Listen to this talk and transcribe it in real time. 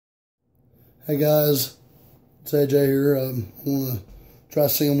Hey guys, it's AJ here. I want to try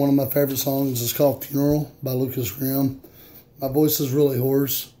singing one of my favorite songs. It's called Funeral by Lukas Graham. My voice is really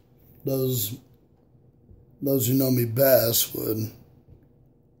hoarse. Those who know me best would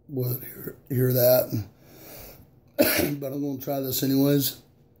hear that. But I'm going to try this anyways.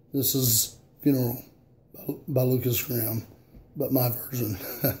 This is Funeral by Lukas Graham, but my version.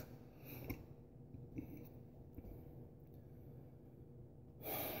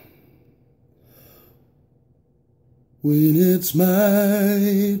 When it's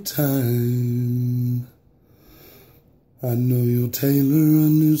my time, I know you'll tailor a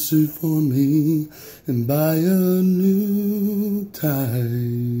new suit for me and buy a new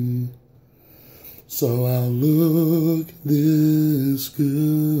tie, so I'll look this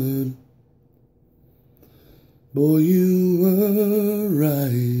good. Boy, you were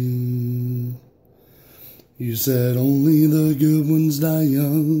right. You said only the good ones die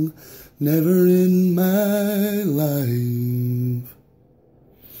young. Never in my life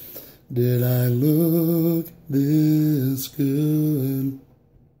did I look this good.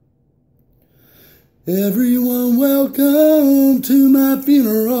 Everyone, welcome to my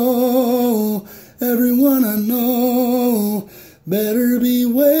funeral. Everyone I know better be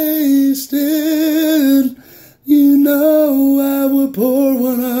wasted. You know I would pour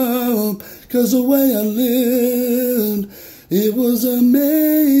one up, 'cause the way I lived, it was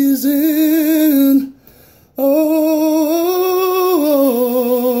amazing. Oh,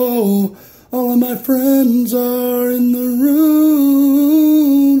 all of my friends are in the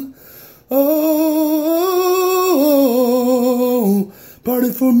room. Oh,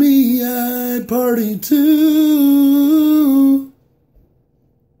 party for me, I party too.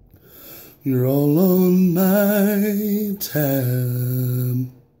 You're all on my tab.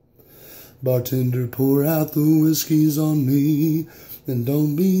 Bartender, pour out the whiskeys on me, and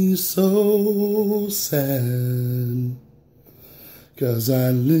don't be so sad, 'cause I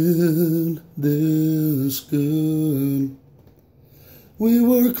lived this good. We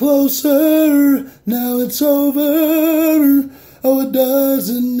were closer, now it's over. Oh, it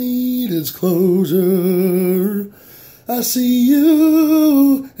doesn't need its closure. I see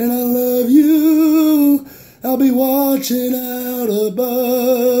you, and I love you. I'll be watching out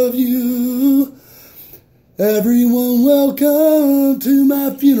above you. Everyone, welcome to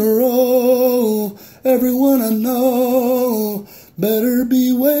my funeral. Everyone I know better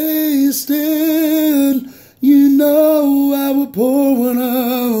be wasted. You know I would pour one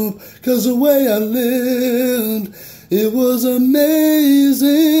up, 'cause the way I lived, it was amazing.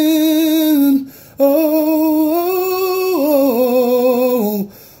 Oh,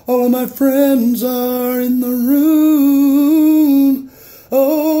 all of my friends are in the room.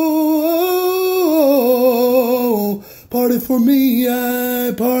 Oh, party for me,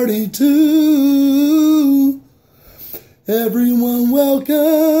 I party too. Everyone,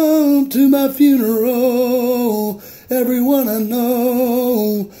 welcome to my funeral. Everyone I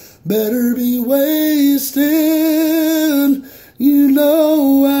know better be wasted. You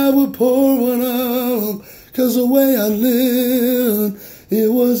know I would pour one up, 'cause the way I lived,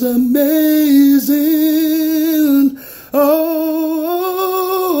 it was amazing. Oh,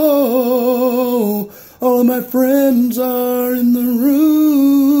 all of my friends are in the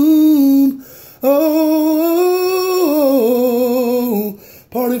room. Oh,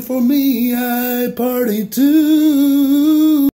 party for me, I party too.